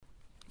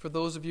For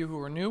those of you who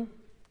are new,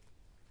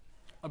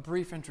 a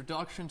brief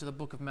introduction to the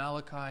book of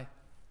Malachi.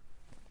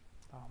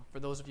 For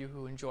those of you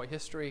who enjoy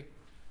history,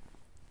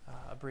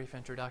 a brief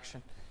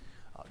introduction.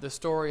 The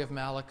story of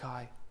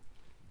Malachi,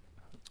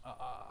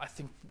 I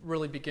think,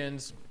 really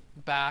begins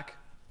back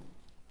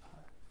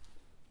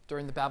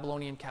during the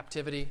Babylonian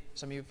captivity.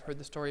 Some of you have heard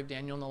the story of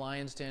Daniel in the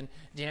lion's den.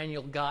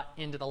 Daniel got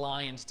into the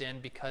lion's den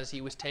because he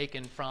was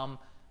taken from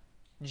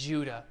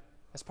Judah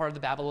as part of the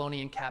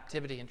Babylonian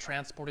captivity and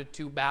transported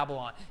to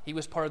Babylon. He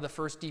was part of the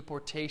first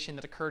deportation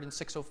that occurred in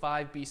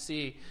 605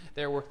 BC.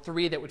 There were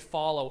three that would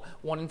follow,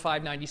 one in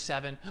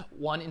 597,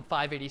 one in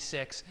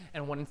 586,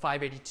 and one in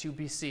 582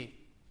 BC.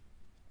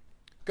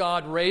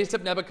 God raised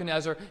up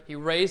Nebuchadnezzar. He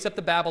raised up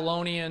the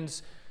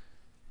Babylonians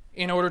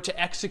in order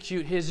to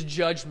execute his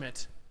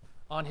judgment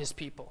on his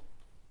people.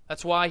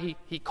 That's why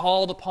he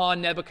called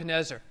upon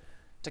Nebuchadnezzar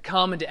to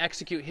come and to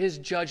execute his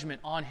judgment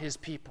on his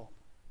people.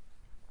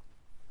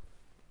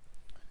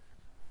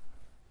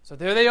 So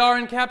there they are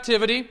in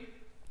captivity,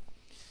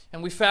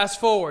 and we fast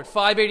forward,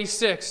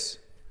 586,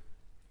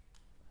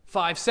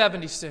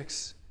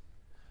 576,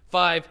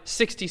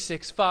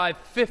 566,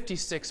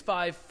 556,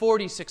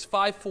 546,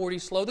 540,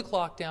 slow the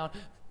clock down,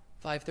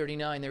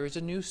 539. There is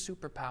a new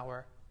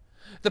superpower.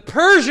 The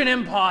Persian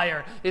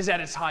Empire is at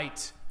its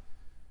height.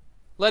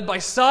 Led by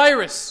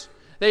Cyrus,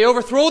 they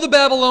overthrow the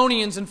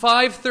Babylonians in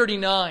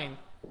 539,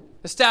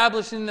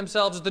 establishing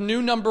themselves as the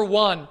new number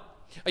one.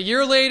 A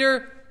year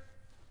later,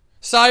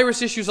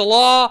 Cyrus issues a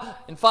law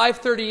in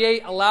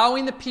 538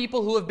 allowing the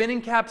people who have been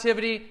in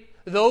captivity,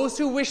 those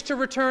who wish to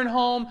return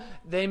home,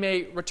 they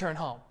may return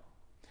home.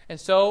 And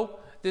so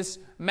this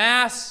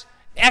mass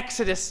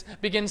exodus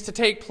begins to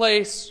take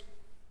place.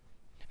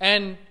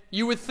 And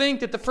you would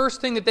think that the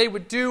first thing that they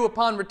would do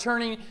upon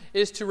returning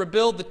is to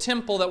rebuild the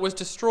temple that was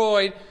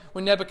destroyed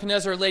when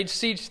Nebuchadnezzar laid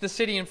siege to the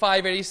city in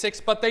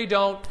 586, but they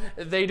don't.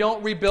 They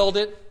don't rebuild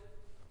it.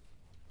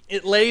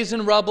 It lays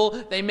in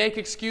rubble. They make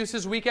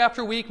excuses week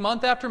after week,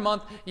 month after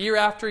month, year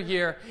after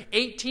year.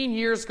 18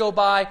 years go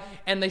by,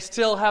 and they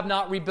still have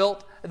not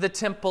rebuilt the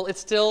temple. It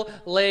still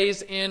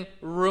lays in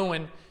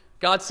ruin.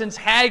 God sends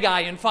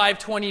Haggai in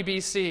 520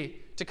 BC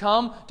to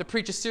come to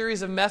preach a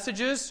series of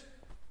messages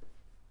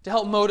to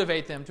help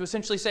motivate them, to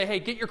essentially say, hey,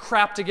 get your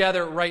crap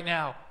together right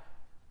now.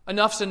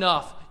 Enough's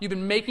enough. You've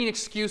been making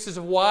excuses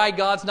of why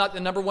God's not the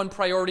number one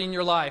priority in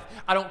your life.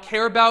 I don't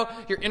care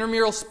about your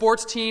intramural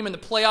sports team and the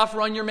playoff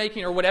run you're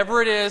making or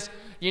whatever it is.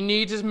 You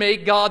need to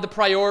make God the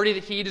priority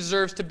that He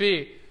deserves to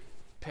be.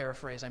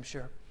 Paraphrase, I'm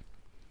sure.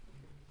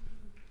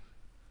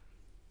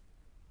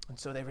 And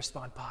so they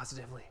respond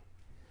positively.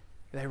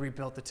 They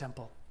rebuilt the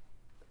temple.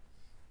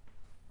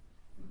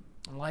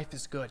 And life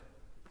is good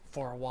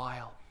for a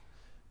while.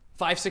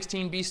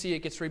 516 BC, it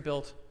gets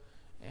rebuilt.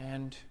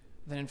 And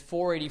then in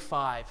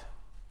 485,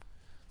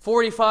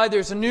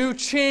 there's a new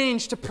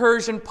change to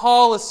Persian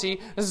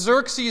policy.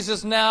 Xerxes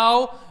is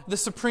now the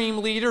supreme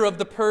leader of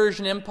the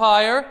Persian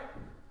Empire.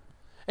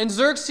 And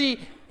Xerxes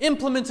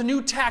implements a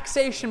new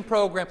taxation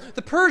program.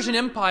 The Persian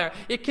Empire,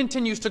 it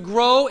continues to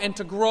grow and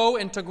to grow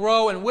and to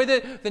grow, and with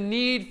it, the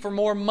need for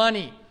more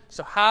money.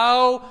 So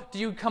how do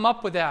you come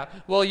up with that?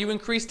 Well, you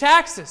increase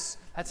taxes.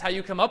 That's how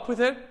you come up with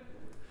it.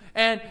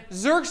 And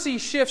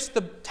Xerxes shifts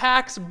the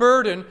tax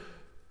burden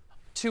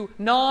to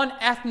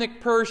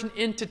non-ethnic Persian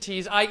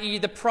entities, i.e.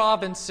 the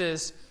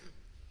provinces.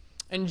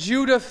 And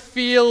Judah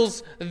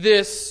feels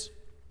this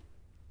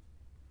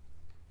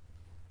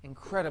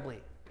incredibly.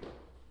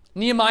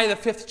 Nehemiah, the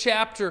 5th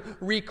chapter,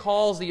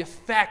 recalls the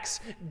effects,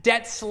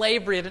 debt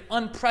slavery at an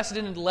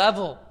unprecedented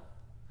level,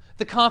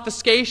 the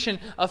confiscation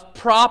of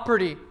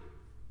property,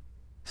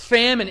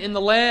 famine in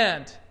the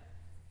land.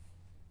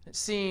 It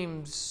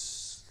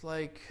seems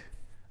like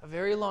a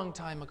very long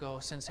time ago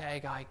since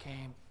Haggai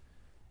came,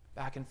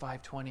 back in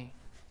 520.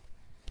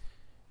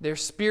 Their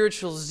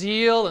spiritual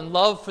zeal and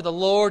love for the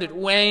Lord, it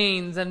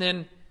wanes, and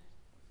then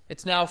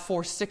it's now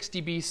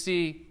 460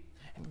 BC,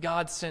 and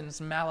God sends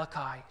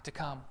Malachi to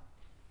come.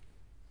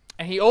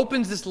 And he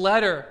opens this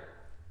letter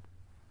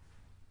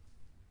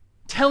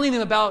telling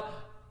them about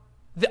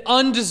the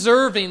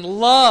undeserving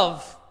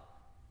love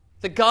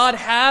that God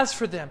has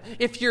for them.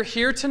 If you're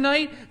here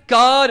tonight,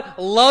 God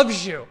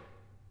loves you.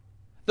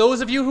 Those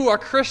of you who are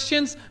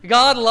Christians,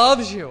 God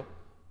loves you.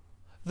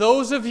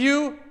 Those of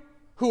you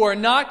who are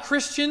not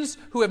Christians,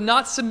 who have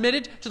not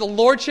submitted to the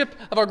lordship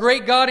of our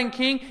great God and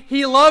King,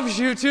 He loves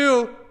you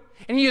too.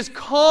 And He is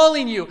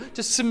calling you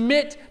to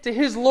submit to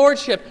His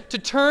lordship, to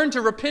turn,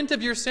 to repent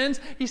of your sins.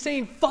 He's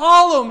saying,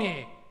 follow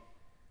me.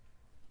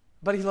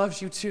 But He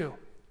loves you too.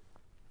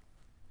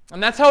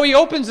 And that's how He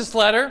opens this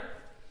letter.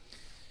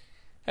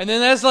 And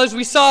then as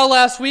we saw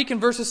last week in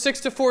verses 6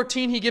 to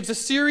 14, He gives a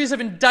series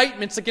of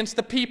indictments against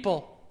the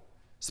people.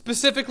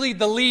 Specifically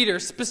the leader,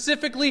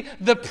 specifically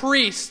the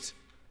priest.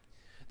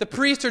 The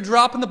priests are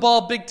dropping the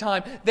ball big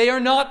time. They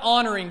are not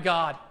honoring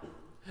God.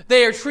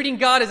 They are treating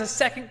God as a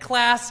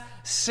second-class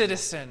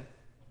citizen,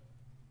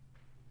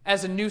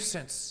 as a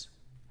nuisance.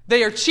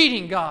 They are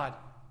cheating God.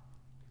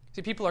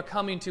 See, people are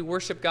coming to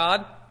worship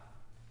God,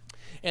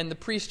 And the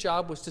priest's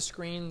job was to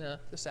screen the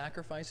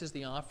sacrifices,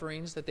 the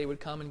offerings that they would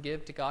come and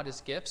give to God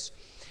as gifts.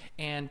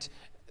 And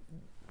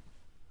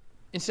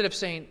instead of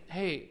saying,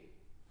 hey,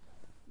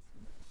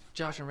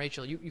 Josh and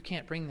Rachel, you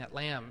can't bring that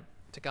lamb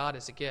to God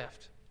as a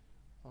gift.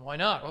 Well, why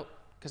not? Well,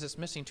 because it's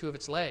missing 2 of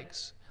its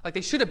legs. Like,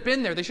 they should have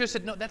been there. They should have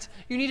said, no,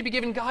 you need to be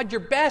giving God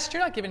your best.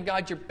 You're not giving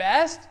God your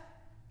best.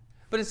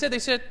 But instead they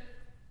said,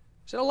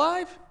 is it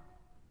alive?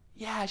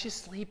 Yeah, it's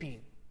just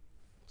sleeping.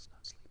 It's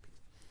not sleeping.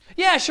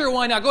 Yeah, sure,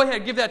 why not? Go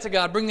ahead, give that to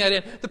God. Bring that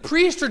in. The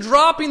priests are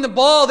dropping the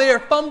ball. They are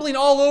fumbling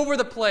all over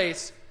the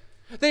place.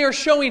 They are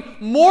showing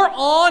more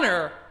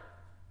honor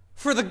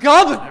for the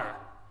governor,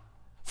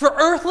 for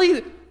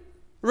earthly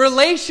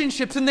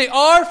relationships than they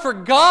are for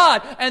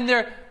God. And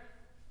they're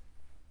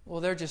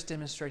just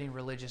demonstrating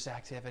religious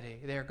activity.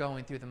 They're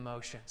going through the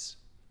motions.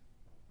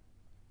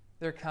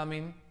 They're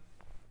coming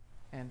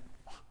and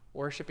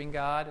worshiping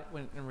God,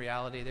 when in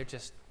reality they're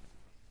just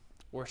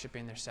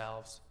worshiping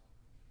themselves.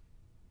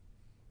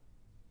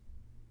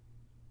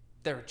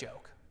 They're a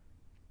joke.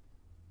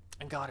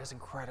 And God is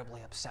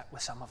incredibly upset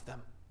with some of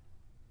them.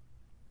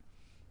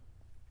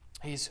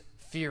 He's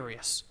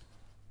furious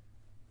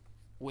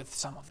with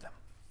some of them.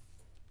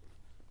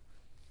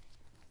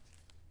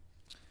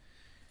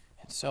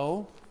 And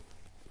so,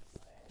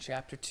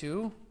 chapter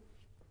 2,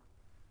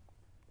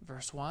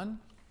 verse 1,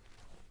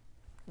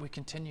 we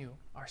continue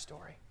our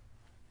story.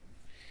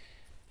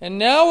 And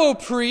now, O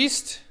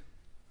priest,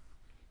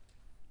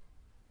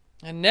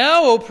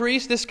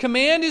 this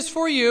command is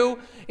for you.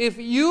 If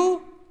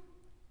you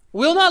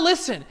will not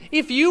listen,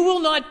 if you will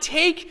not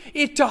take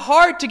it to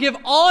heart to give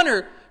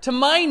honor to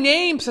my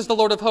name, says the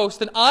Lord of hosts,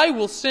 then I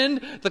will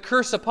send the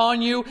curse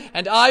upon you,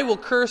 and I will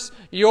curse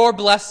your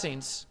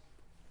blessings.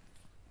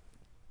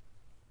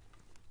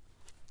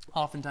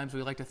 Oftentimes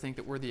we like to think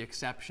that we're the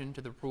exception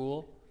to the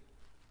rule,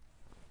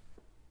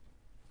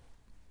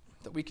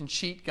 that we can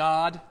cheat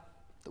God,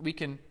 that we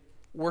can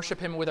worship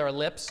Him with our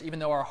lips, even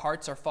though our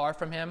hearts are far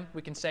from Him.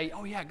 We can say,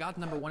 oh yeah, God's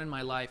number one in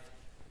my life.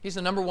 He's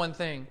the number one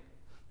thing.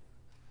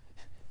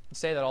 And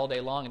say that all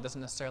day long. It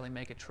doesn't necessarily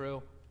make it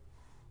true.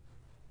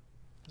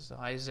 So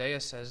Isaiah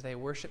says, they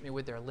worship me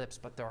with their lips,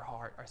 but their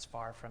heart is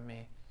far from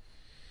me.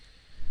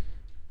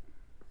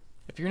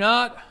 If you're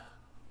not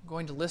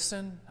going to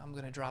listen, I'm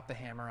going to drop the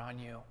hammer on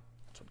you.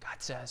 That's what God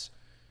says.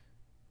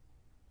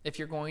 If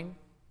you're going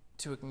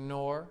to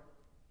ignore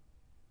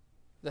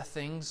the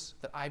things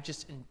that I've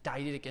just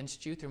indicted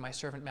against you through my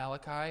servant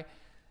Malachi,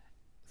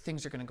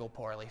 things are going to go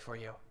poorly for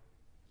you.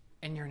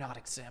 And you're not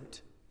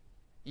exempt.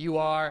 You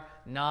are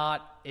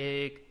not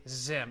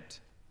exempt.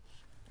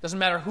 Doesn't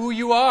matter who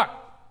you are.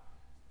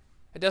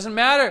 It doesn't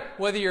matter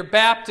whether you're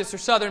Baptist or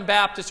Southern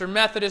Baptist or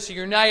Methodist or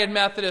United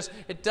Methodist.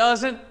 It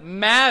doesn't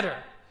matter.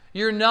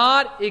 You're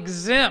not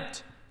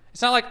exempt.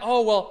 It's not like,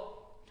 oh,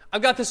 well,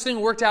 I've got this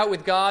thing worked out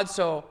with God,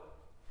 so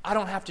I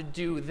don't have to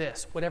do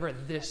this, whatever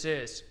this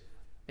is.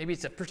 Maybe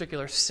it's a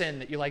particular sin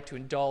that you like to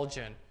indulge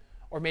in.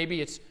 Or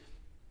maybe it's,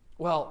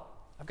 well,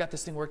 I've got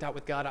this thing worked out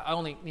with God. I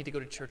only need to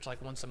go to church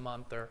like once a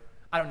month, or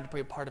I don't need to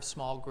be a part of a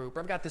small group, or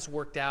I've got this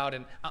worked out,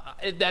 and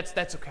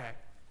that's okay.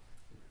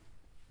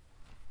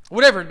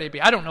 Whatever it may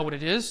be. I don't know what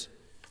it is.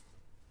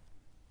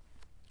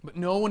 But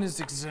no one is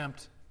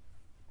exempt.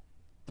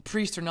 The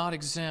priests are not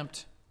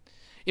exempt.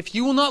 If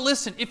you will not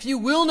listen, if you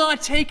will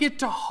not take it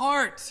to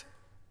heart.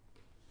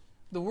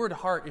 The word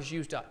heart is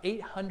used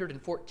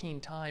 814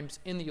 times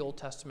in the Old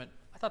Testament.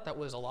 I thought that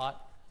was a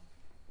lot.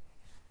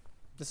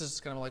 This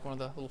is kind of like one of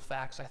the little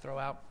facts I throw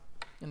out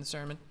in the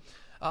sermon.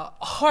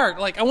 Heart,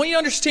 like I want you to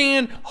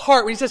understand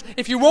heart. When he says,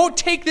 if you won't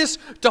take this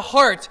to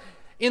heart,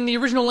 in the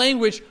original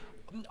language,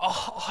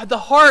 the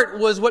heart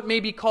was what may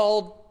be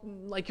called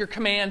like your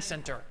command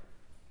center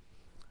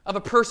of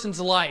a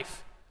person's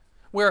life,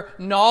 where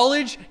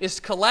knowledge is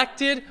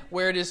collected,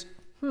 where it is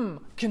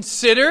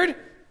considered,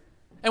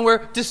 and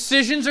where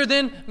decisions are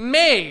then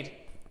made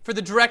for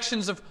the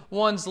directions of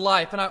one's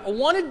life. And I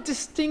want to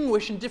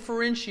distinguish and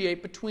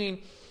differentiate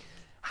between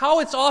how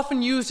it's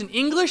often used in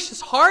English as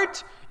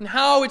heart and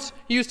how it's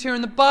used here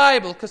in the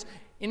Bible. Because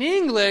in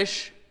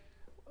English,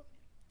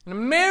 in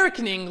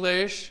American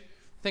English,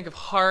 think of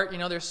heart,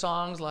 there's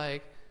songs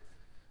like,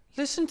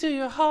 listen to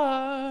your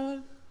heart.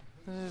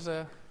 There's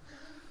a...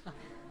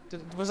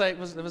 Did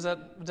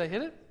I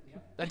hit it? Yeah.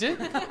 I did?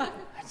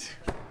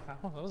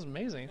 Wow, that was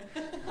amazing.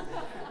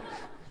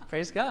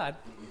 Praise God.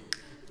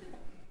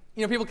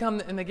 People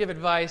come and they give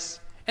advice,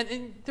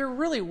 and they're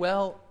really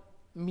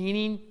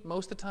well-meaning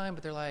most of the time,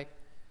 but they're like,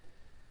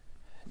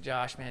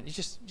 Josh, man, you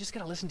just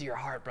got to listen to your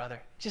heart,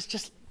 brother.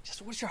 Just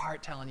what's your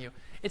heart telling you?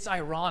 It's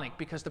ironic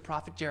because the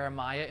prophet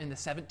Jeremiah in the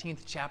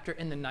 17th chapter,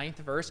 in the 9th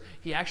verse,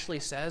 he actually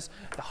says,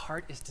 the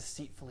heart is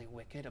deceitfully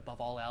wicked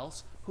above all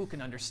else. Who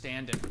can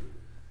understand it?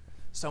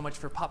 So much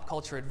for pop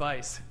culture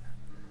advice.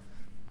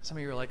 Some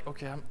of you are like,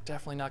 okay, I'm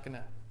definitely not going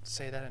to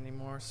say that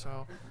anymore,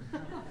 so.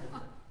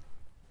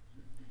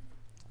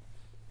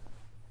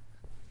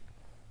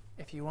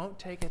 If you won't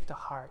take it to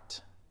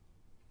heart,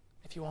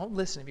 if you won't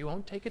listen, if you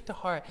won't take it to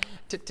heart,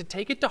 to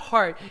take it to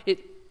heart,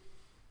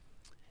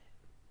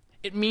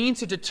 It means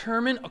to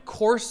determine a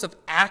course of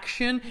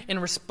action in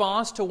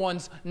response to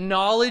one's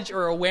knowledge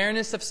or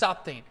awareness of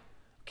something.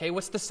 Okay,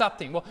 what's the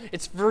something? Well,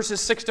 it's verses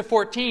 6 to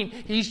 14.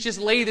 He's just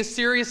laid this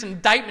serious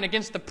indictment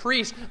against the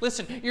priest.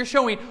 Listen, you're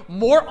showing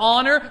more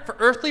honor for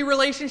earthly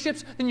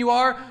relationships than you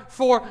are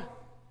for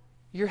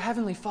your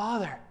heavenly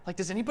Father. Like,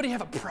 does anybody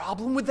have a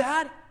problem with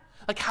that?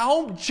 Like,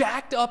 how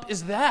jacked up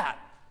is that?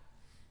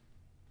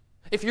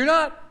 If you're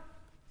not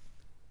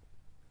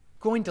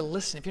going to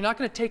listen, if you're not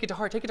going to take it to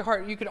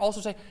heart, you could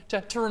also say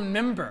to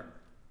remember.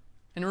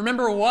 And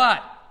remember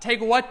what?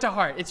 Take what to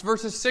heart? It's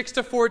verses 6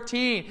 to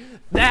 14.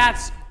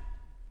 That's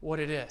what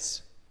it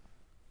is.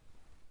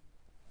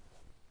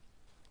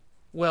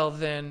 Well,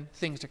 then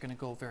things are going to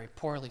go very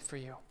poorly for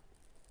you.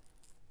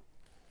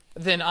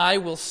 Then I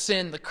will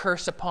send the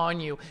curse upon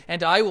you,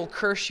 and I will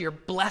curse your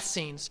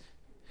blessings.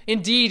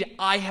 Indeed,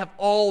 I have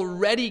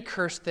already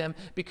cursed them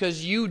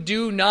because you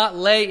do not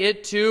lay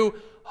it to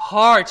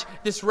heart.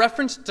 This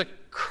reference to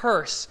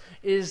curse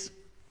is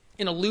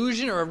an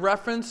allusion or a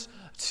reference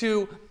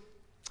to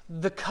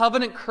the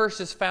covenant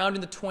curses found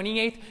in the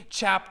 28th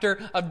chapter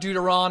of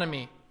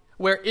Deuteronomy,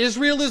 where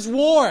Israel is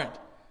warned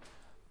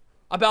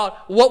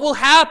about what will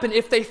happen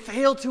if they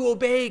fail to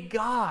obey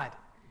God.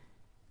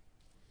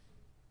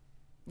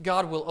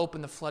 God will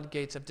open the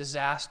floodgates of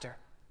disaster,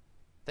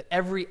 that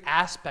every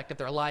aspect of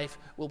their life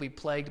will be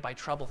plagued by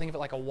trouble. Think of it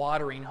like a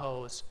watering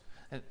hose,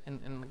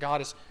 and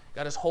God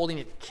is holding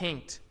it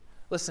kinked.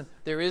 Listen,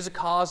 there is a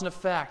cause and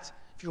effect.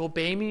 If you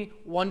obey me,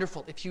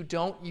 wonderful. If you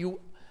don't,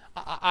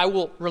 I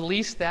will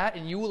release that,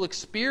 and you will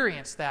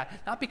experience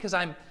that. Not because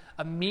I'm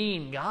a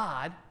mean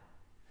God,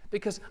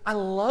 because I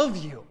love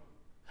you.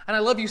 And I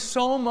love you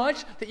so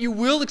much that you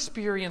will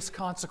experience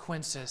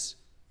consequences.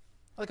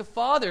 Like a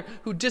father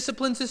who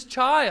disciplines his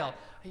child.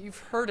 You've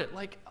heard it.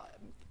 Like,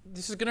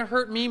 this is going to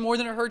hurt me more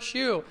than it hurts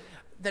you.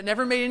 That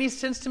never made any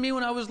sense to me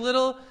when I was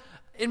little.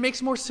 It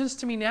makes more sense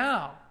to me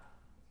now.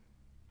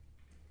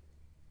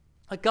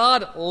 Like,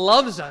 God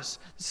loves us.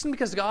 This isn't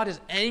because God is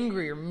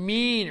angry or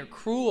mean or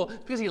cruel.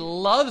 It's because He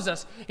loves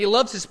us. He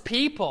loves His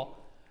people.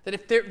 That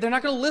if they're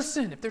not going to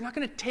listen, if they're not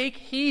going to take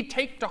heed,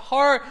 take to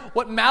heart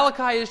what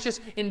Malachi has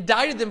just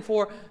indicted them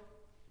for,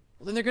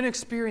 well, then they're going to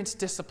experience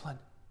discipline.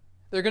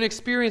 They're going to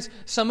experience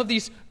some of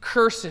these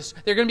curses.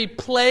 They're going to be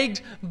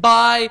plagued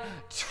by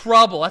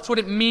trouble. That's what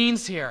it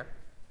means here.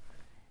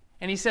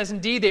 And he says,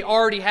 indeed, they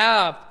already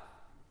have.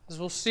 As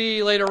we'll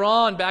see later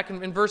on, back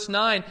in verse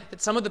 9,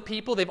 that some of the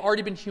people, they've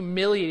already been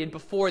humiliated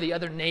before the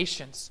other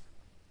nations.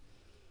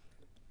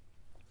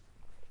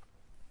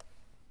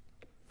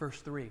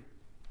 Verse 3.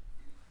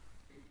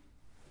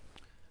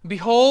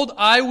 Behold,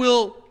 I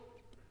will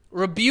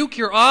rebuke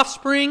your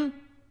offspring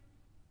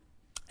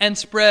and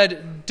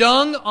spread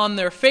dung on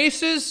their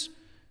faces,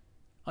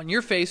 on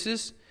your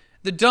faces,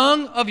 the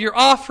dung of your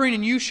offering,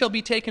 and you shall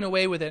be taken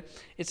away with it.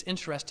 It's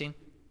interesting.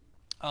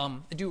 I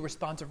do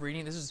responsive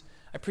reading.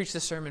 I preached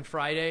this sermon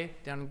Friday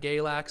down in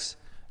Galax.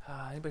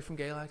 Anybody from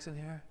Galax in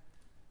here?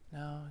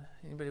 No?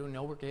 Anybody who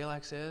know where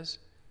Galax is?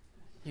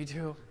 You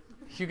do?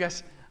 You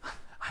guys,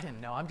 I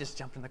didn't know. I'm just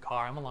jumping in the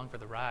car. I'm along for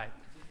the ride.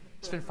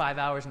 Spent 5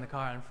 hours in the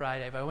car on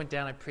Friday, but I went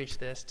down. I preached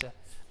this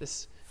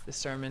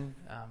sermon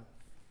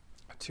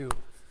to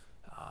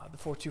the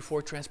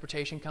 424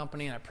 Transportation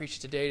Company, and I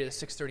preached today to the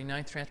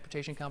 639th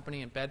Transportation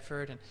Company in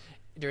Bedford. And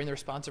during the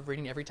responsive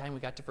reading, every time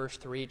we got to verse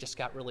 3, it just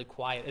got really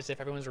quiet, as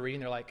if everyone was reading.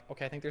 They're like,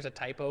 okay, I think there's a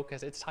typo,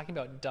 because it's talking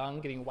about dung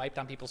getting wiped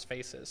on people's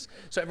faces.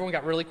 So everyone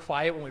got really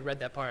quiet when we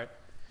read that part.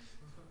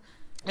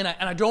 And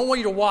I don't want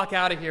you to walk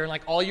out of here and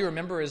like all you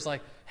remember is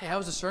like, hey, how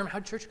was the sermon?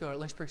 How'd church go at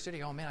Lynchburg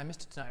City? Oh man, I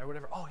missed it tonight or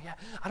whatever. Oh yeah,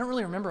 I don't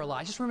really remember a lot.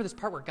 I just remember this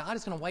part where God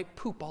is going to wipe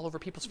poop all over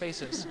people's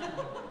faces.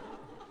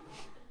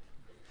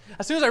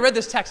 As soon as I read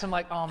this text, I'm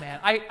like, oh man,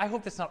 I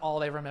hope that's not all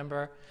they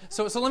remember.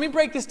 So let me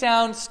break this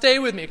down. Stay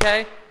with me,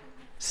 okay?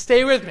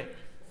 Stay with me.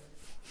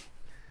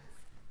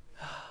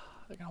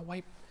 They're going to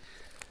wipe.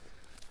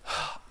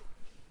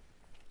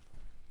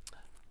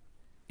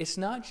 It's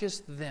not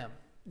just them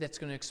that's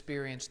going to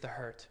experience the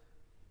hurt.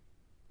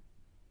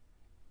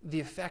 The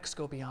effects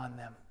go beyond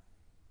them.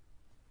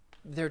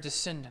 Their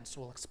descendants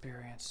will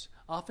experience.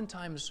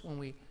 Oftentimes when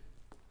we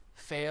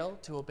fail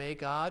to obey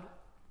God,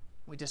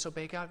 we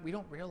disobey God, we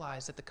don't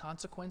realize that the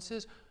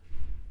consequences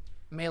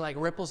may, like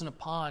ripples in a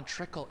pond,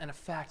 trickle and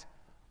affect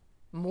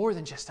more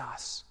than just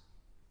us.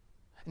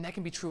 And that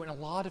can be true in a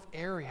lot of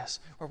areas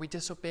where we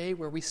disobey,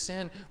 where we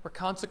sin, where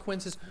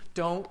consequences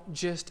don't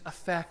just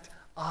affect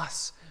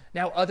us.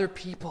 Now other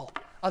people,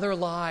 other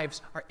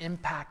lives are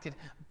impacted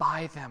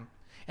by them.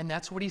 And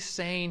that's what he's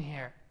saying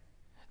here.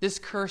 This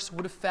curse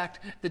would affect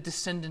the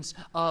descendants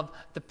of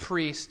the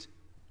priest.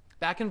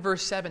 Back in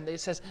verse 7, it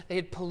says they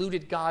had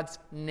polluted God's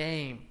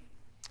name.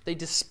 They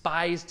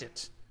despised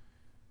it.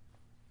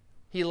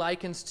 He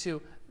likens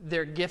to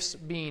their gifts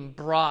being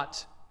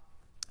brought.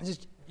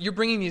 You're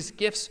bringing these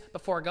gifts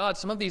before God.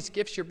 Some of these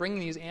gifts you're bringing,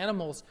 these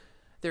animals,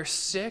 they're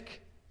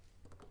sick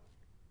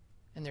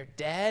and they're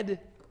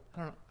dead.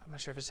 I'm not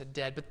sure if it said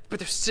dead, but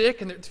they're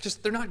sick and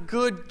they're not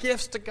good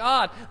gifts to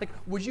God. Like,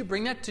 would you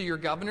bring that to your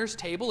governor's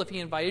table if he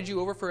invited you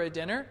over for a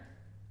dinner?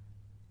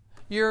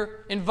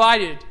 You're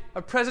invited,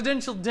 a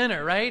presidential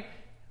dinner, right?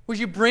 Would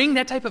you bring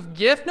that type of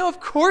gift? No, of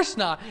course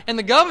not. And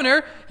the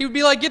governor, he would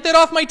be like, get that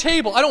off my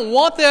table. I don't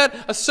want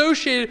that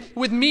associated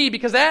with me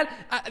because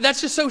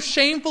that's just so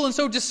shameful and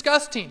so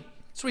disgusting.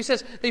 So he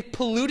says they've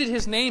polluted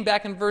his name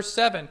back in verse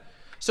 7.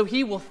 So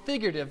he will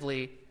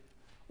figuratively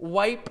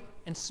wipe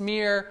and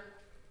smear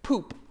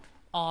poop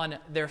on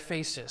their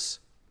faces.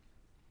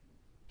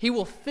 He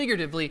will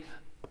figuratively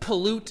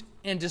pollute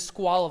and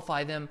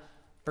disqualify them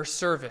for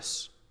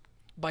service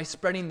by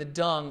spreading the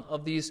dung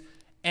of these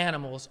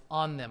animals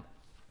on them.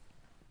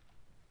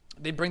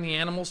 They bring the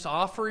animals to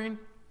offering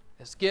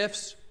as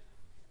gifts.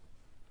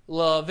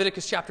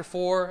 Leviticus chapter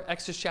 4,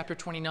 Exodus chapter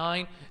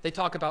 29, they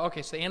talk about,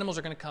 okay, so the animals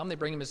are going to come, they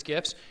bring them as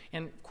gifts,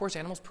 and of course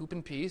animals poop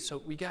and pee,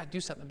 so we got to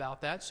do something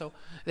about that. So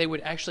they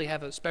would actually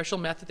have a special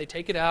method. They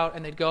take it out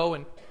and they'd go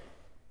and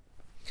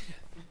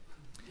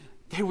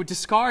they would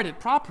discard it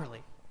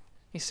properly.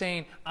 He's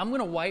saying, I'm going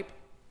to wipe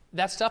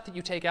that stuff that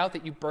you take out,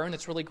 that you burn,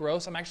 that's really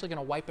gross, I'm actually going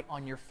to wipe it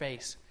on your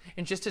face.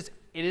 And just as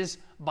it is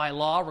by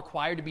law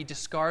required to be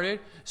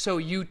discarded, so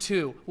you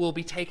too will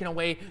be taken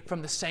away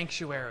from the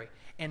sanctuary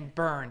and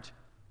burned.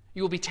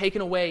 You will be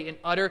taken away in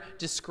utter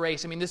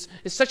disgrace. I mean, this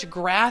is such a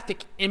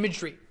graphic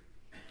imagery,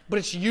 but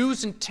it's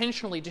used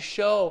intentionally to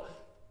show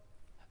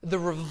the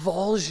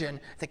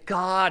revulsion that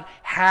God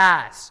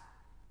has.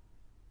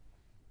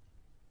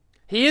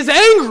 He is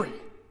angry.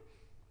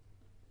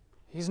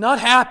 He's not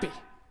happy.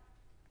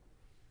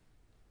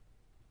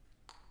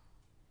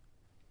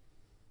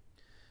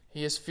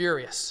 He is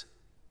furious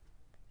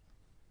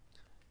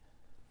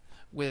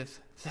with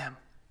them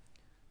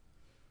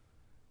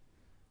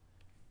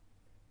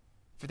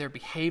for their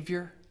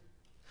behavior,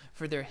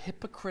 for their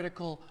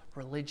hypocritical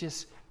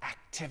religious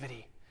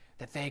activity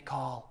that they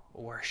call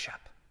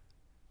worship.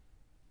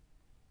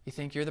 You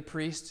think you're the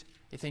priest?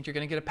 You think you're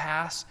going to get a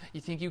pass?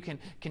 You think you can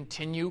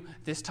continue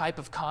this type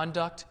of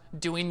conduct,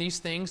 doing these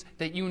things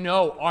that you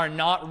know are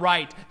not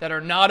right, that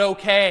are not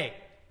okay?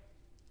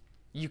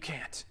 You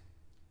can't.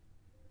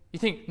 You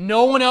think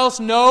no one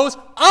else knows?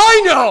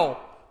 I know!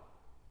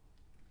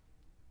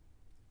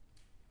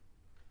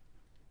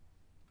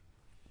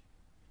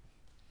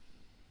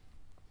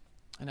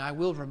 And I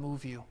will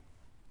remove you.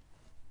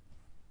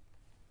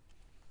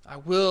 I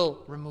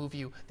will remove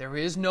you. There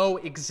is no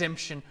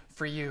exemption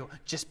for you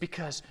just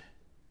because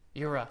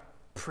you're a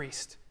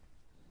priest,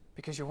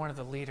 because you're one of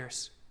the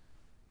leaders.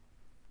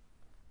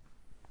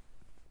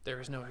 There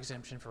is no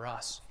exemption for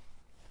us.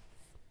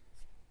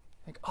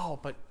 Think, oh,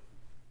 but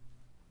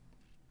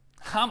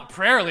I'm a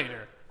prayer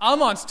leader.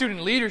 I'm on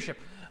student leadership.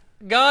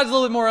 God's a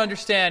little bit more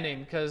understanding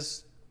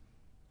because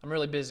I'm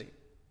really busy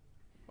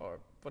or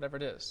whatever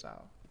it is. So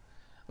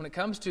when it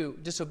comes to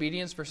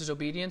disobedience versus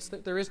obedience,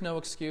 there is no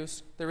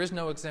excuse. There is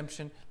no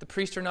exemption. The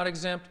priests are not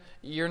exempt.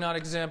 You're not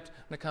exempt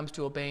when it comes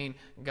to obeying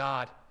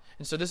God.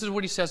 And so this is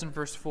what he says in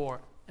verse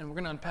 4. And we're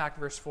going to unpack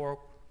verse 4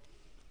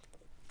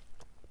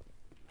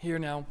 here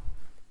now.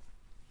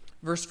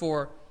 Verse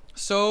 4,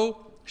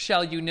 so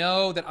shall you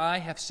know that I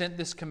have sent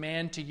this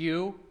command to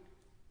you,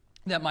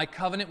 that my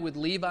covenant with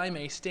Levi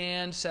may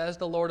stand, says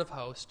the Lord of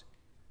hosts.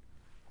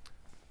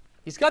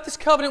 He's got this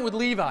covenant with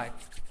Levi.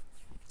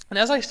 And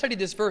as I studied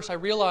this verse, I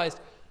realized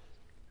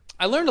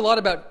I learned a lot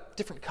about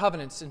different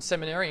covenants in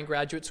seminary and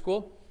graduate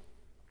school.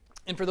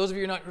 And for those of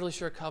you who are not really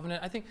sure of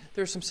covenant, I think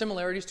there's some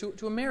similarities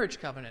to a marriage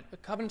covenant. A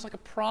covenant's like a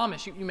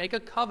promise. You make a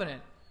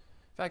covenant.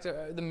 In fact,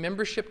 the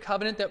membership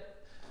covenant that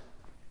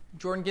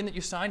Jordan Ginn that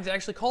you signed is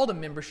actually called a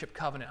membership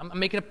covenant. I'm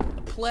making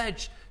a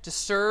pledge to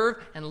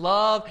serve and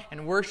love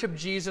and worship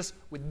Jesus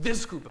with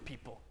this group of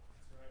people.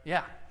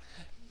 Yeah.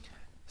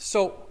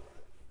 So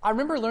I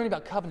remember learning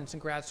about covenants in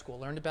grad school.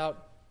 Learned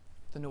about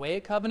the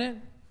Noahic covenant.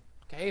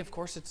 Okay, of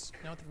course it's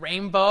the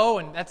rainbow,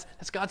 and that's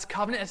God's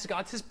covenant. That's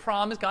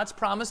God's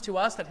promise to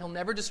us that He'll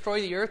never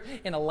destroy the earth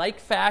in a like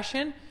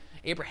fashion.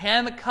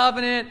 Abrahamic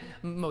covenant,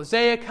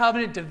 Mosaic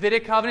covenant,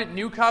 Davidic covenant,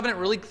 new covenant.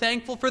 Really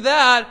thankful for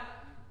that.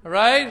 All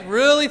right?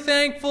 Really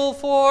thankful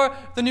for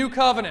the new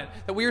covenant.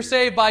 That we are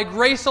saved by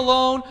grace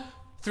alone,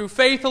 through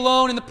faith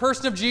alone, in the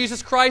person of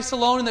Jesus Christ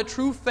alone, and that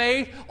true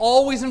faith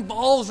always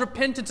involves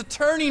repentance, a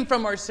turning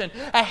from our sin,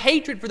 a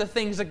hatred for the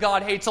things that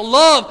God hates, a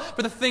love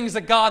for the things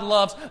that God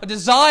loves, a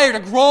desire to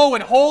grow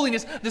in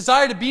holiness, a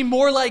desire to be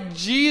more like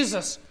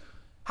Jesus.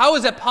 How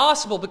is that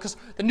possible? Because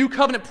the new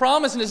covenant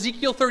promise in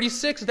Ezekiel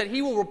 36 is that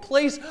He will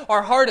replace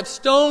our heart of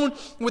stone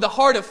with a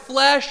heart of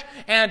flesh,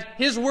 and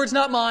His words,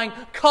 not mine,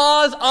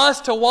 cause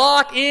us to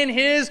walk in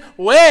His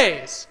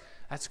ways.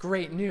 That's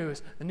great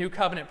news, the new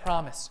covenant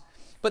promise.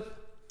 But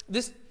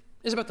this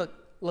is about the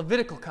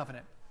Levitical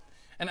covenant.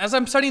 And as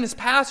I'm studying this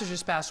passage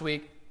this past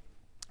week,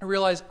 I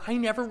realized I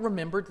never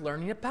remembered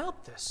learning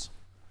about this.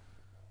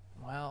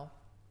 Well,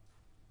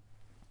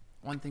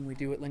 one thing we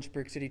do at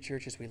Lynchburg City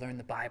Church is we learn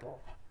the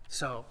Bible.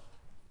 So,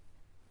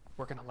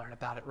 we're going to learn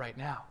about it right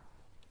now.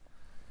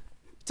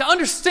 To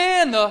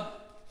understand the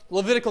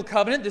Levitical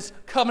covenant, this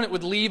covenant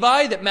with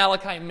Levi that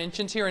Malachi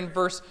mentions here in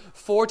verse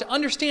 4, to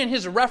understand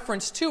his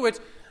reference to it,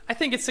 I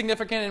think it's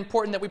significant and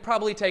important that we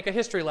probably take a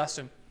history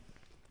lesson.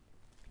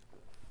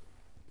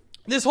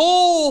 This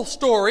whole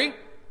story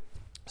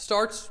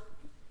starts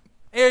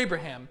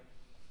Abraham,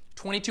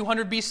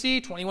 2200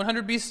 BC,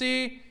 2100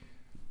 BC.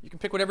 You can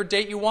pick whatever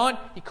date you want.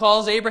 He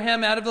calls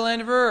Abraham out of the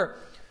land of Ur.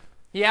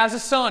 He has a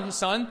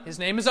son. His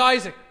name is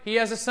Isaac. He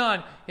has a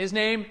son. His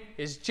name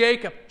is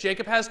Jacob.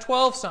 Jacob has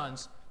 12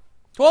 sons.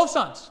 12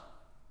 sons.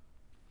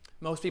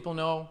 Most people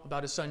know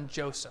about his son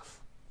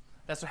Joseph.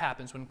 That's what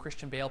happens when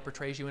Christian Bale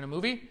portrays you in a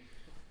movie,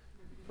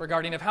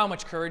 regarding of how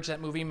much courage that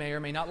movie may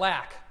or may not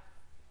lack.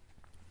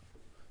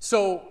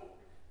 So,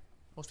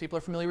 most people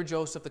are familiar with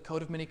Joseph, the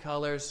coat of many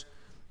colors,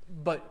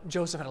 but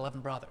Joseph had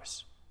 11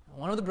 brothers.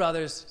 One of the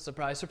brothers,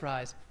 surprise,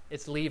 surprise,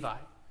 it's Levi.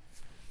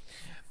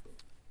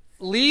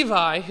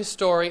 Levi, his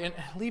story, and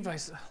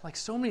Levi's, like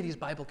so many of these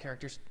Bible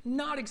characters,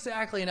 not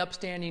exactly an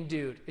upstanding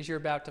dude, as you're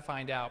about to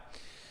find out.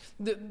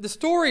 The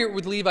story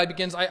with Levi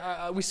begins,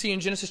 we see in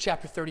Genesis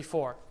chapter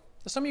 34.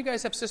 Does some of you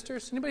guys have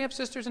sisters? Anybody have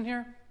sisters in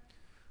here?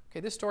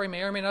 Okay, this story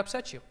may or may not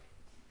upset you.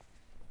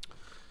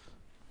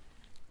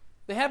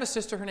 They have a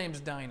sister, her name's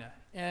Dinah.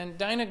 And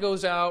Dinah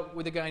goes out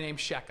with a guy named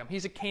Shechem.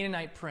 He's a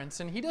Canaanite prince,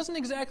 and he doesn't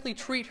exactly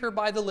treat her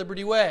by the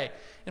liberty way.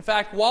 In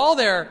fact, while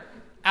they're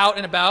out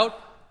and about,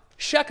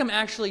 Shechem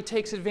actually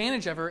takes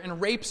advantage of her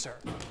and rapes her.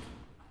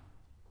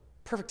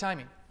 Perfect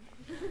timing.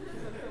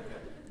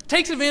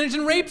 Takes advantage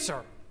and rapes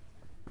her.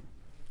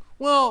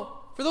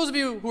 Well, for those of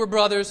you who are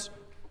brothers,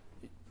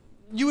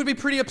 you would be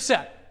pretty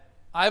upset.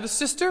 I have a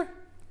sister,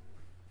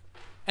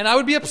 and I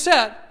would be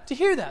upset to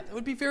hear that. That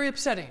would be very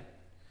upsetting.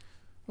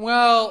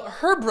 Well,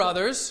 her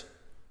brothers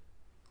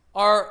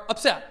are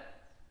upset.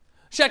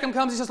 Shechem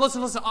comes, he says,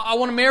 listen, I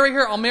want to marry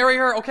her, I'll marry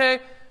her, okay?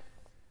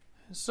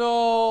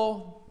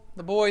 So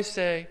the boys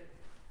say,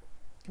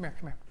 come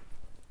here.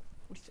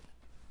 What do you think?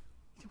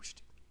 What do we should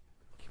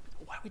do?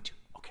 Why do we do?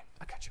 Okay,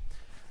 I got you.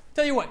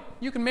 Tell you what,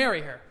 you can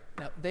marry her.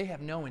 Now, they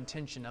have no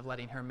intention of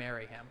letting her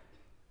marry him.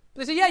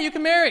 But they say, yeah, you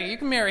can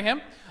marry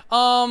him.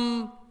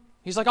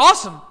 He's like,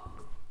 awesome.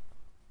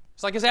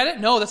 He's like, is that it?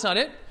 No, that's not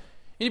it.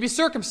 You need to be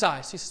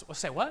circumcised. He says, well,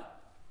 say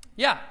what?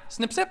 Yeah,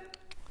 snip, snip.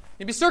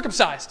 You need to be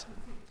circumcised.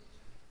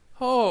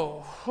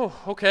 Oh,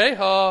 okay.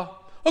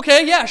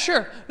 Okay, yeah,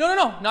 sure. No,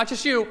 not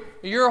just you.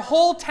 Your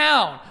whole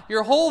town,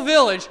 your whole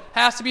village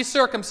has to be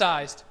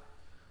circumcised.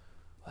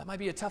 Well, that might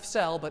be a tough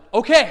sell, but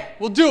okay,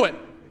 we'll do it.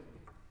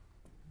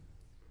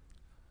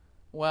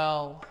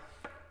 Well,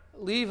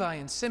 Levi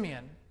and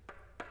Simeon,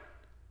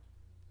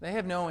 they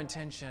have no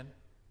intention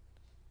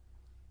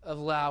of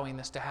allowing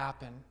this to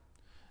happen.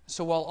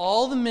 So while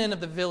all the men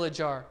of the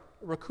village are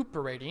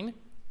recuperating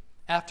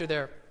after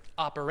their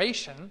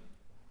operation,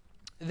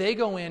 they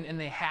go in and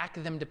they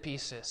hack them to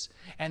pieces,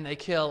 and they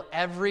kill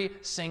every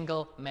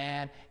single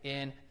man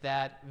in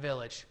that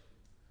village.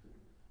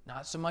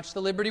 Not so much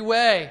the Liberty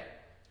Way,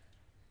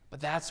 but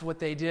that's what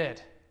they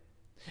did.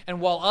 And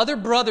while other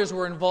brothers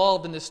were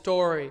involved in this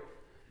story,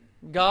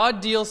 God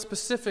deals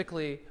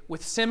specifically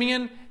with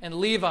Simeon and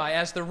Levi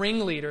as the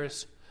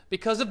ringleaders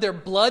because of their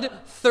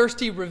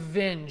bloodthirsty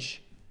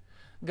revenge.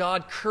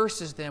 God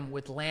curses them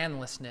with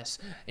landlessness.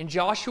 In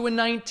Joshua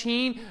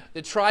 19,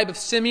 the tribe of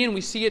Simeon, we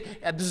see it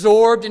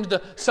absorbed into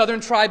the southern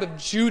tribe of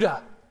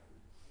Judah.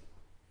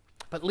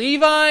 But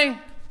Levi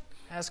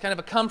has kind of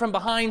a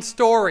come-from-behind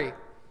story.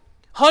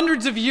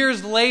 Hundreds of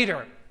years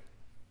later,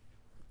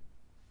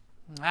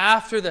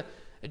 after the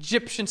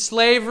Egyptian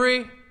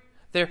slavery,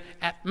 they're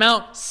at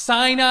Mount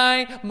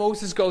Sinai.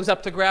 Moses goes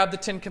up to grab the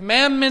Ten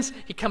Commandments.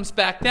 He comes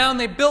back down.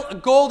 They built a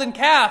golden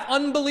calf.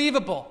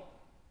 Unbelievable.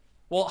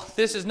 Well,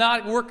 this is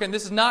not working.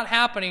 This is not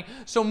happening.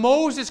 So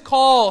Moses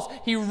calls.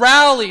 He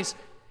rallies.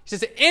 He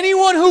says,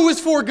 anyone who is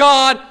for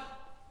God,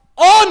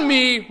 on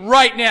me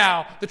right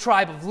now. The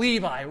tribe of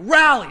Levi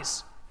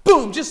rallies.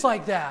 Boom, just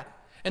like that.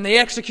 And they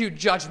execute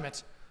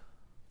judgment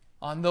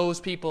on those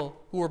people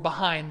who were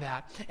behind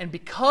that. And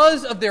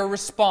because of their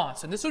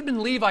response, and this would have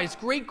been Levi's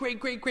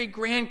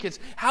great-great-great-great-grandkids,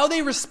 how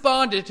they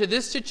responded to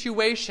this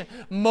situation,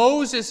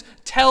 Moses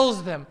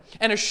tells them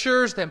and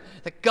assures them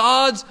that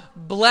God's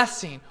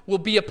blessing will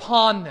be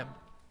upon them.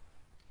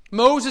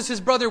 Moses, his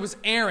brother, was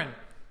Aaron.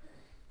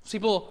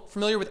 People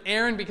familiar with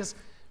Aaron because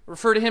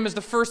refer to him as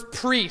the first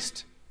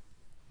priest.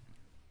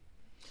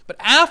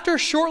 But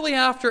shortly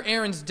after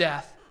Aaron's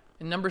death,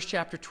 in Numbers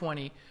chapter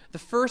 20, the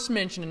first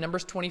mention in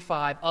Numbers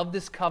 25 of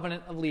this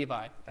covenant of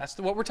Levi. That's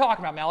what we're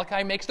talking about.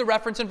 Malachi makes the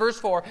reference in verse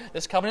 4,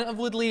 this covenant of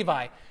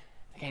Levi.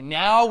 Okay,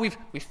 now we've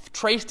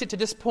traced it to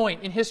this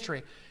point in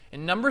history.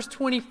 In Numbers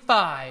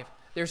 25,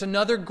 there's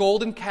another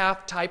golden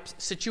calf type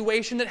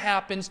situation that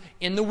happens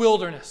in the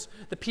wilderness.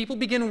 The people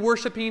begin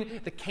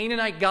worshiping the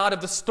Canaanite god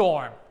of the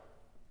storm,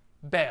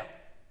 Baal,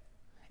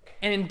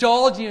 and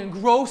indulging in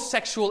gross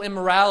sexual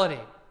immorality.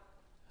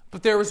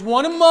 But there was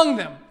one among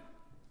them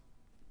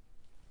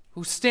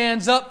who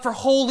stands up for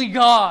holy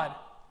God.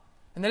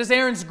 And that is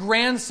Aaron's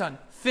grandson,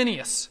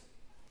 Phinehas.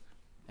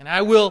 And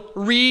I will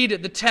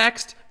read the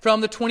text from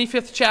the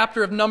 25th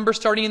chapter of Numbers,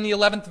 starting in the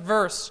 11th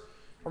verse.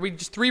 I'll read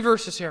just 3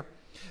 verses here.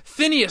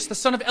 Phinehas, the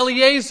son of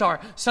Eleazar,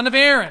 son of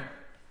Aaron.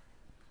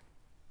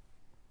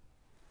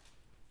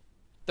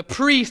 The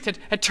priest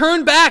had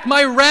turned back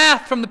my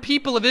wrath from the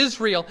people of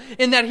Israel,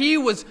 in that he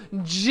was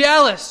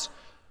jealous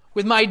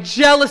with my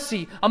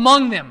jealousy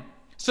among them,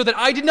 so that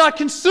I did not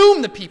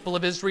consume the people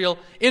of Israel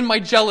in my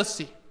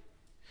jealousy.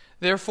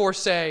 Therefore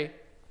say,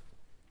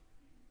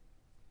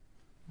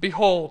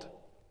 behold,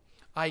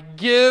 I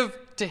give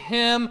to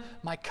him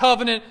my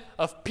covenant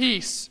of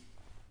peace.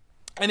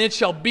 And it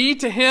shall be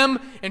to him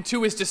and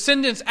to his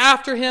descendants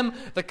after him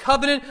the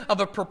covenant of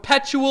a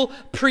perpetual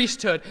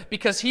priesthood,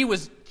 because he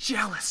was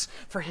jealous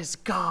for his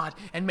God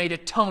and made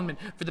atonement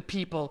for the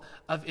people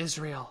of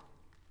Israel.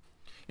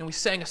 And we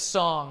sang a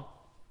song,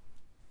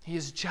 He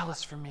is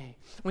jealous for me.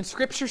 When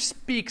Scripture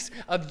speaks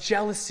of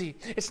jealousy,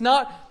 it's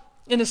not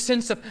in a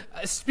sense of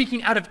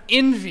speaking out of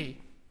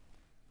envy,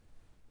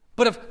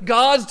 but of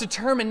God's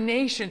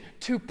determination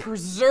to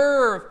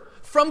preserve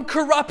from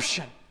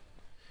corruption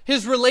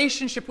His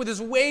relationship with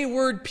His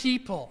wayward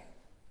people.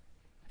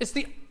 It's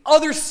the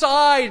other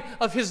side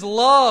of His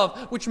love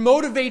which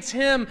motivates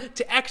Him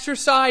to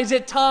exercise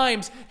at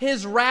times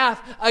His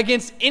wrath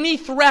against any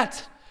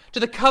threat to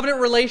the covenant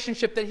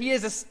relationship that He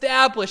has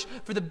established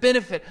for the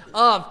benefit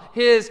of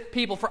His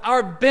people, for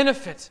our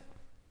benefit.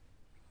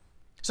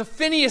 So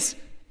Phinehas,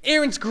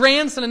 Aaron's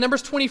grandson in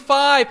Numbers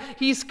 25,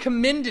 he's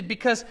commended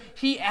because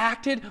he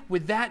acted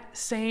with that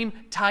same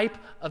type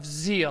of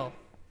zeal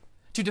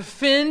to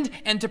defend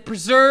and to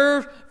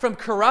preserve from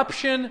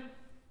corruption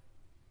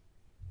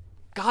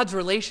God's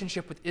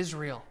relationship with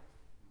Israel.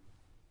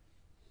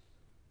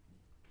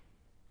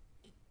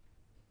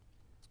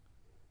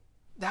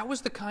 That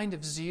was the kind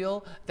of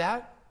zeal,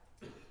 that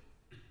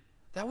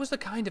was the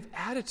kind of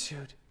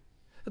attitude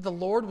that the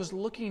Lord was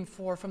looking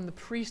for from the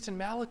priest in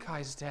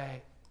Malachi's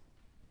day.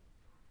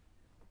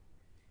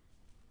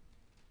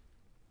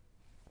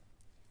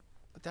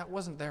 But that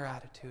wasn't their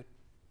attitude.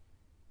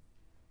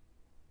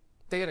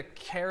 They had a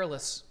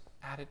careless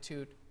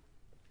attitude.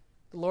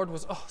 The Lord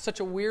was such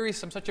a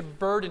wearisome, such a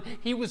burden.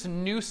 He was a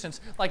nuisance.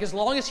 Like, as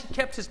long as He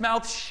kept His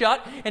mouth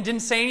shut and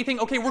didn't say anything,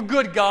 okay, we're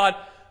good, God.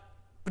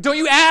 But don't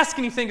you ask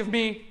anything of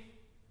me.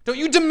 Don't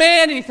you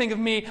demand anything of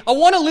me. I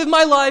want to live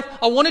my life.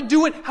 I want to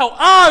do it how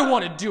I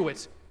want to do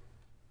it.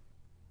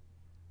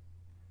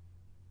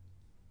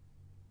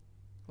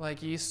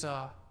 Like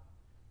Esau.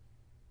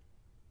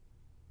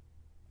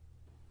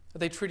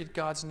 They treated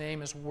God's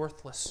name as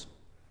worthless.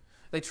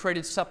 They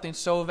traded something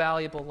so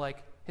valuable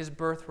like his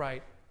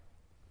birthright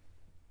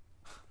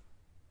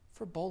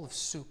for a bowl of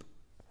soup.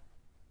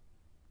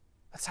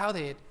 That's how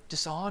they had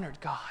dishonored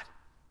God.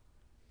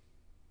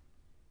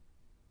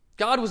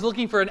 God was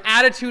looking for an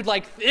attitude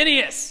like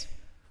Phinehas.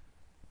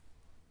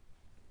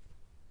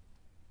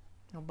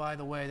 Oh, by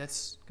the way,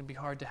 that's going to be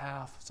hard to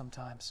have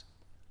sometimes.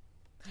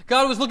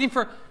 God was looking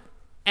for,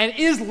 and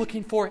is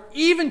looking for,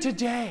 even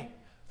today,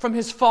 from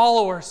His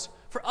followers,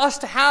 for us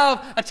to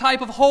have a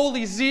type of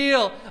holy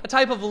zeal, a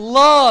type of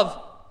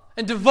love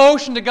and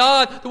devotion to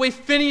God, the way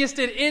Phinehas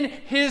did in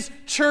his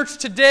church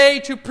today,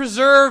 to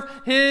preserve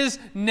His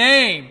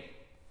name,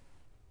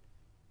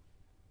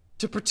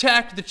 to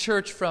protect the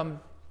church from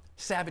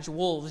savage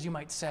wolves, you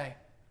might say.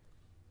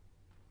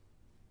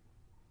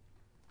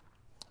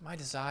 My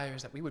desire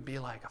is that we would be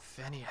like a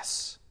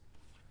Phinehas.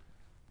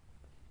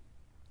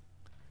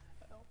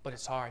 But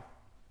it's hard.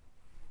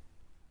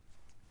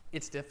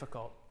 It's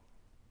difficult.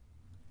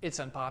 It's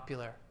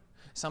unpopular.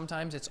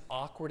 Sometimes it's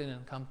awkward and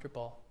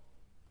uncomfortable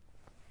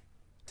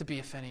to be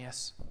a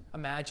Phinehas.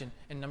 Imagine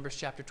in Numbers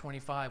chapter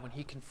 25 when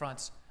he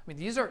confronts,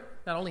 these are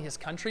not only his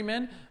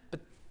countrymen, but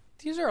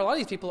a lot of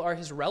these people are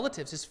his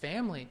relatives, his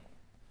family.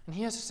 And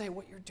he has to say,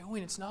 what you're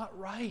doing, it's not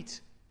right.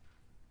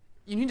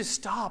 You need to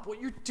stop. What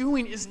you're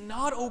doing is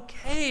not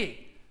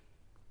okay.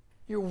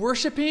 You're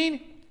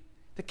worshiping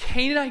the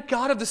Canaanite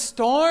god of the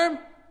storm.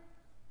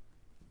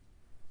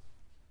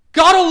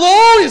 God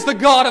alone is the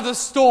God of the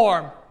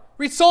storm.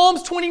 Read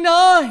Psalms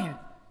 29.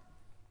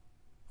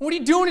 What are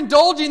you doing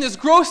indulging in this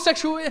gross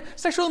sexual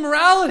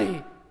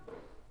immorality?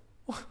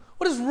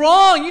 What is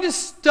wrong? You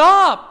just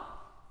stop.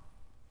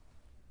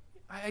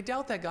 I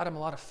doubt that got him a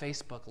lot of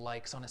Facebook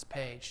likes on his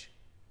page.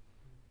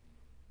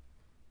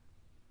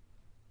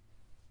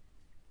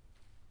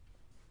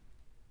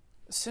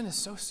 Sin is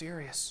so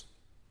serious.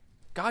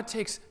 God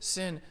takes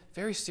sin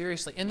very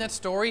seriously. In that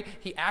story,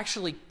 He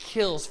actually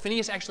kills.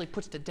 Phinehas actually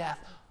puts to death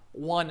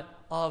one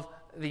of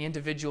the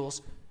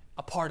individuals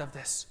a part of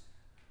this.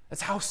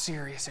 That's how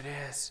serious it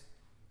is.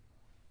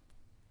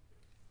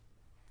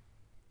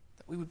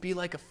 That we would be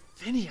like a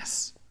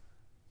Phinehas.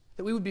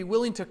 That we would be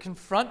willing to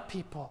confront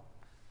people.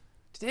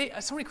 Today,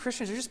 so many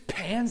Christians are just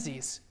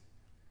pansies.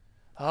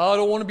 Oh, I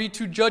don't want to be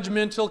too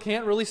judgmental.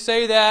 Can't really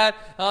say that.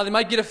 They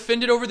might get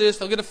offended over this.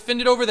 They'll get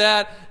offended over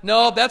that.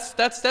 No, that's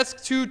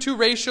too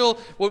racial.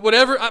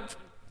 Whatever.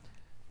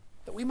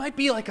 That we might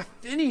be like a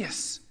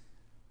Phinehas.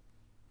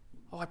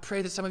 Oh, I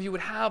pray that some of you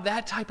would have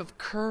that type of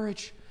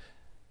courage.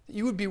 That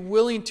you would be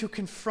willing to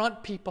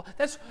confront people.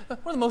 That's one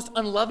of the most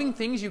unloving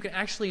things you can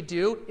actually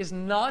do, is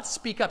not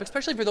speak up.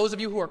 Especially for those of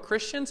you who are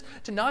Christians,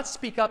 to not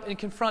speak up and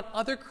confront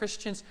other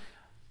Christians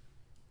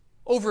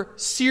over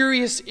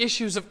serious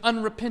issues of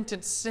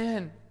unrepentant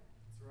sin.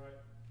 That's right.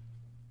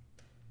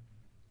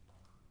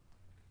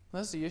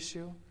 That's the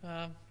issue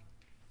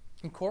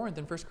in Corinth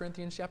in 1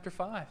 Corinthians chapter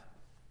 5.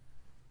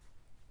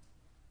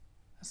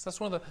 That's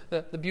one of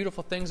the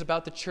beautiful things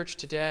about the church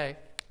today.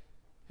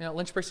 You know,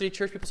 Lynchburg City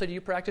Church, people say, do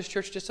you practice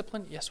church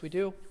discipline? Yes, we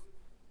do.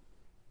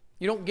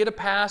 You don't get a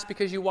pass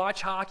because you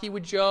watch hockey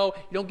with Joe.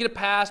 You don't get a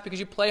pass because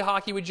you play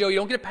hockey with Joe. You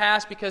don't get a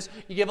pass because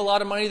you give a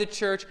lot of money to the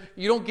church.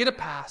 You don't get a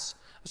pass.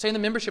 I was saying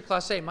in the membership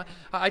class,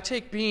 I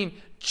take being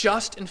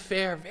just and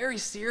fair very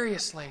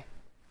seriously.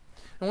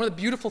 And one of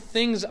the beautiful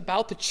things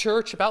about the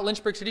church, about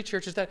Lynchburg City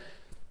Church, is that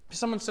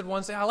someone said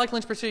once, I like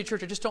Lynchburg City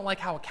Church, I just don't like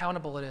how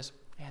accountable it is.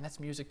 Man, that's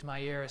music to my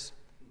ears.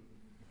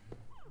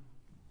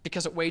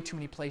 Because at way too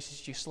many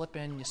places, you slip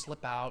in, you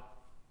slip out.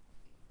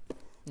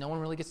 No one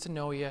really gets to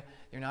know you.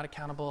 You're not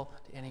accountable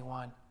to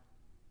anyone.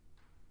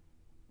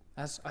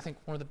 That's, I think,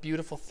 one of the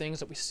beautiful things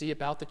that we see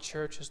about the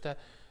church is that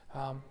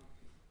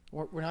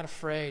we're not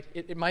afraid.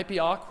 It might be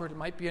awkward. It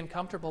might be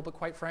uncomfortable. But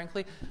quite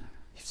frankly,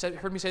 you've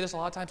heard me say this a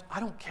lot of times,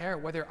 I don't care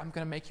whether I'm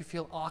going to make you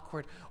feel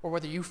awkward or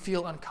whether you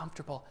feel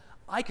uncomfortable.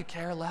 I could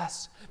care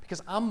less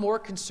because I'm more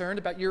concerned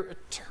about your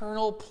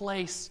eternal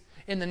place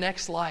in the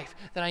next life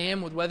than I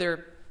am with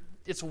whether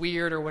it's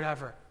weird or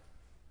whatever.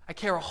 I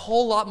care a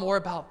whole lot more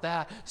about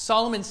that.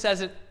 Solomon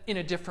says it in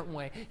a different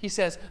way. He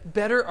says,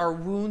 better are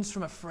wounds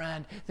from a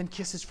friend than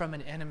kisses from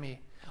an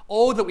enemy.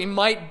 Oh, that we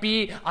might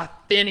be a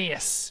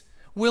Phineas,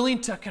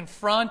 willing to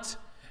confront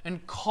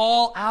and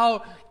call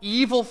out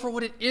evil for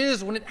what it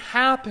is when it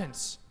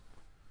happens.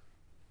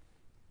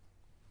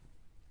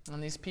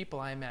 And these people,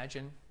 I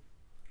imagine,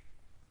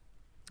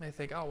 they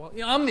think, oh, well,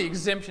 I'm the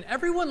exemption.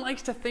 Everyone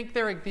likes to think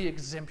they're the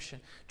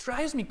exemption.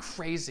 Drives me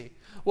crazy.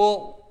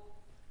 Well,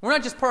 we're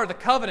not just part of the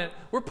covenant.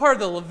 We're part of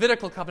the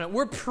Levitical covenant.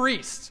 We're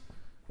priests.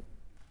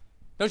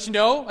 Don't you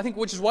know? I think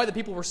which is why the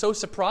people were so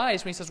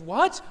surprised when he says,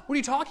 what? What are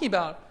you talking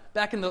about?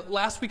 Back in the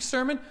last week's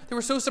sermon, they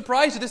were so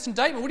surprised at this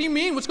indictment. What do you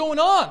mean? What's going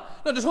on?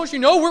 No, just want you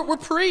to know, we're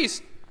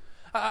priests.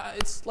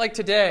 It's like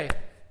today.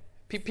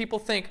 People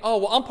think, oh,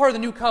 well, I'm part of the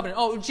new covenant.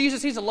 Oh,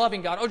 Jesus, he's a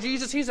loving God. Oh,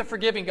 Jesus, he's a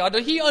forgiving God.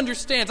 He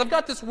understands. I've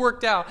got this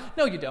worked out.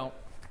 No, you don't.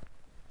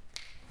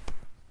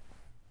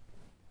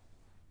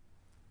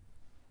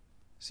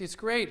 See, it's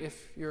great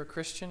if you're a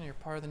Christian, you're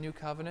part of the new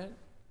covenant.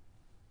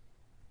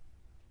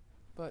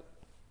 But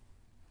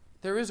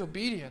there is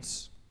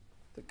obedience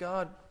that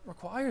God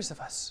requires of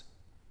us.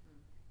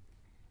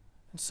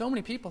 And so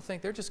many people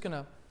think they're just going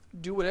to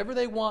do whatever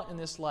they want in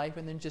this life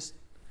and then just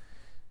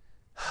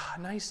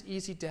a nice,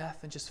 easy death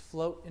and just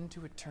float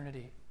into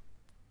eternity.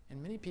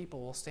 And many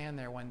people will stand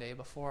there one day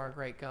before our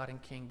great God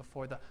and King,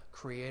 before the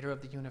Creator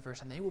of the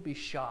universe, and they will be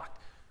shocked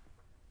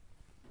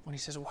when He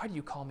says, why do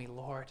you call me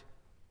Lord?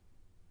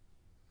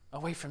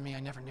 Away from me, I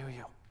never knew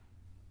you.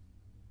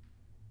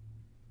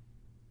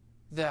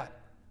 That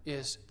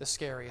is the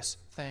scariest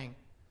thing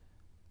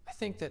I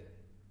think that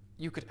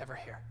you could ever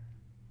hear.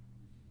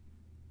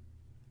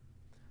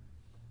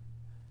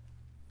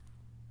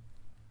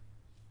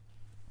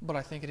 But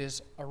I think it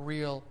is a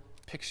real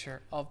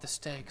picture of the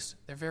stakes.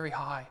 They're very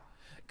high.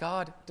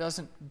 God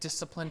doesn't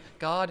discipline.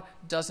 God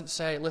doesn't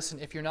say, listen,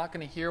 if you're not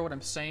going to hear what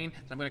I'm saying,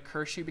 then I'm going to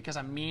curse you because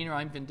I'm mean or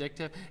I'm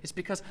vindictive. It's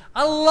because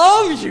I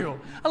love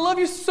you. I love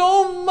you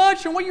so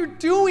much, and what you're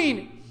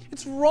doing,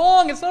 it's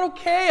wrong. It's not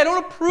okay. I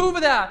don't approve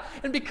of that.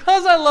 And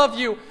because I love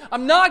you,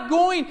 I'm not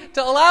going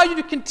to allow you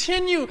to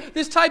continue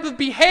this type of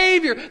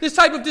behavior, this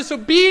type of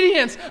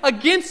disobedience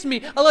against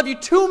me. I love you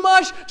too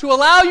much to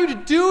allow you to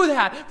do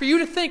that, for you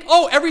to think,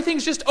 oh,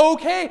 everything's just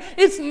okay.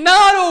 It's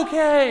not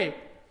okay.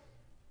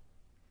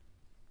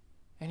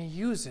 And He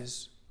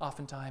uses,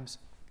 oftentimes,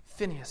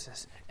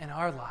 Phineases in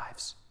our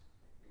lives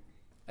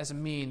as a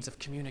means of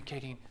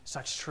communicating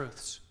such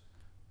truths.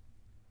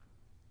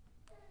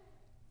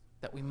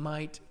 That we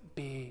might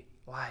be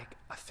like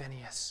a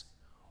Phineas,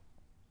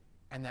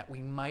 and that we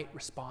might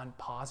respond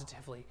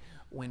positively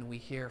when we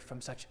hear from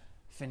such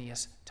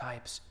Phineas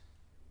types.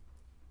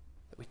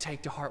 That we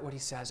take to heart what he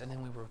says, and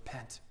then we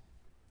repent.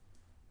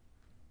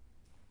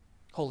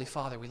 Holy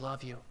Father, we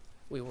love you.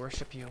 We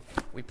worship you.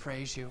 We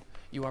praise you.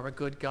 You are a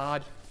good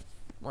God.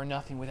 We're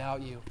nothing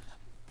without you.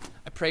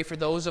 I pray for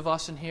those of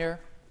us in here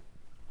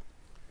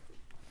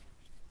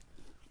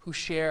who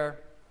share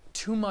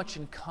too much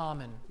in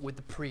common with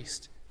the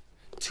priest,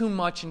 too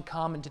much in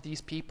common to these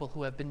people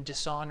who have been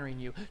dishonoring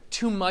you,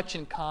 too much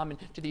in common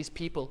to these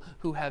people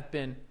who have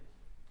been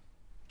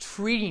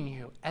treating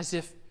you as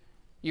if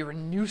you're a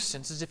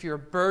nuisance, as if you're a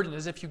burden,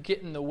 as if you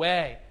get in the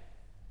way,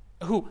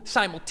 who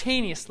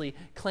simultaneously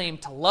claim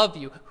to love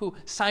you, who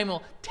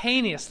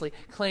simultaneously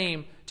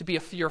claim to be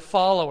your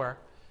follower.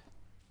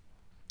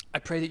 I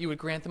pray that you would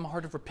grant them a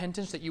heart of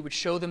repentance, that you would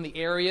show them the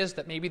areas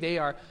that maybe they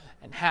are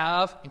and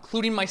have,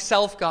 including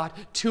myself, God,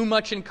 too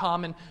much in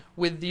common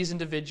with these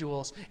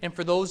individuals. And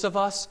for those of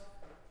us,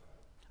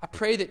 I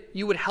pray that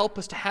you would help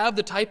us to have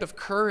the type of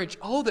courage,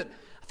 that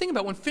I think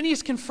about when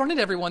Phineas confronted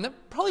everyone,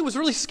 that probably was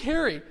really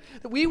scary,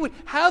 that we would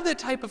have that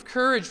type of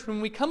courage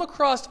when we come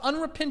across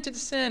unrepentant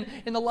sin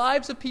in the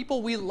lives of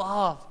people we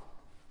love.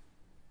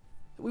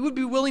 That we would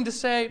be willing to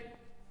say,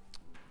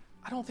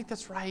 I don't think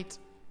that's right.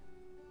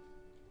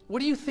 What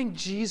do you think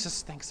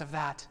Jesus thinks of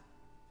that?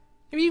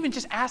 Maybe even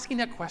just asking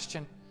that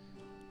question.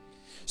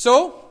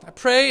 So, I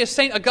pray, as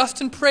St.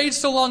 Augustine prayed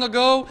so long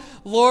ago,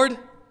 Lord,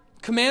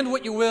 command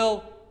what you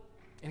will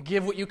and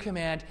give what you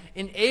command.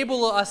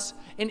 Enable us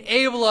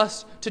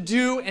to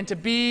do and to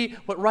be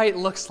what right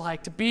looks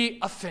like, to be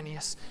a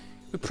Phineas.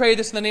 We pray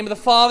this in the name of the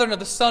Father, and of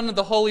the Son, and of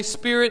the Holy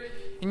Spirit.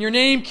 In your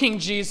name, King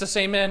Jesus,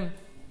 amen.